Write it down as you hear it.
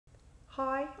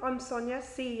Hi, I'm Sonja,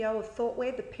 CEO of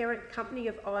ThoughtWare, the parent company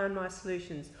of i.on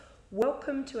Solutions.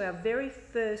 Welcome to our very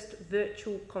first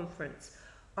virtual conference.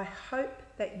 I hope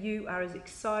that you are as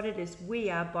excited as we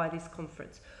are by this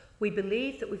conference. We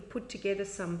believe that we've put together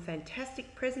some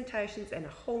fantastic presentations and a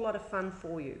whole lot of fun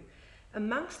for you.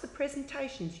 Amongst the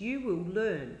presentations, you will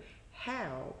learn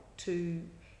how to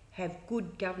have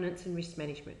good governance and risk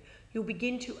management. You'll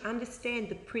begin to understand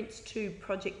the Prince2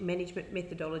 project management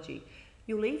methodology.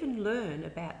 You'll even learn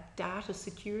about data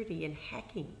security and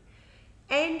hacking.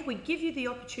 And we give you the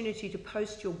opportunity to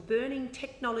post your burning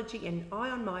technology and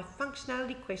i.on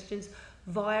functionality questions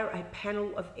via a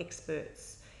panel of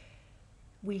experts.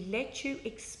 We let you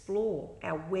explore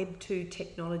our Web 2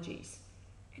 technologies.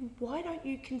 And why don't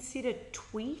you consider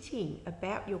tweeting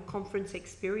about your conference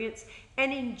experience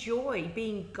and enjoy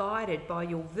being guided by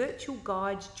your virtual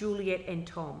guides, Juliet and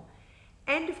Tom.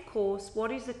 And of course,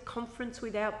 what is a conference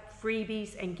without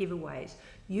freebies and giveaways?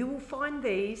 You will find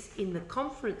these in the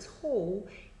conference hall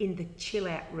in the chill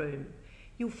out room.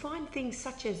 You'll find things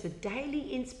such as a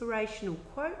daily inspirational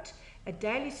quote, a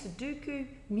daily Sudoku,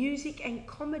 music and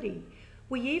comedy.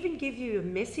 We even give you a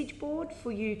message board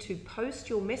for you to post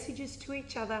your messages to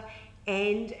each other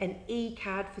and an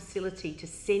e-card facility to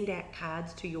send out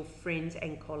cards to your friends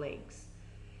and colleagues.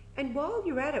 And while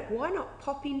you're at it, why not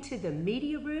pop into the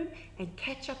media room and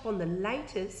catch up on the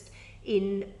latest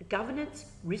in governance,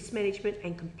 risk management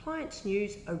and compliance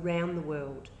news around the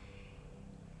world.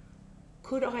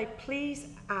 Could I please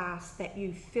ask that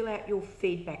you fill out your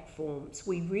feedback forms?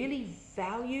 We really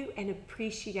value and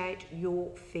appreciate your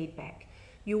feedback.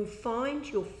 You'll find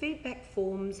your feedback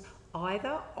forms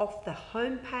either off the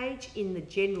home page in the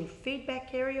general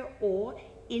feedback area or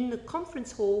in the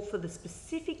conference hall for the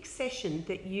specific session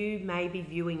that you may be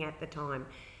viewing at the time.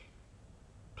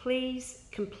 Please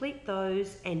complete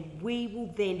those and we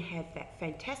will then have that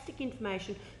fantastic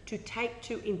information to take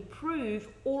to improve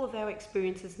all of our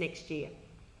experiences next year.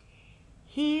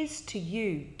 Here's to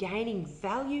you gaining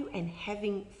value and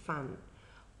having fun.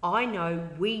 I know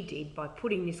we did by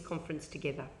putting this conference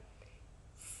together.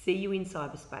 See you in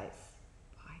cyberspace.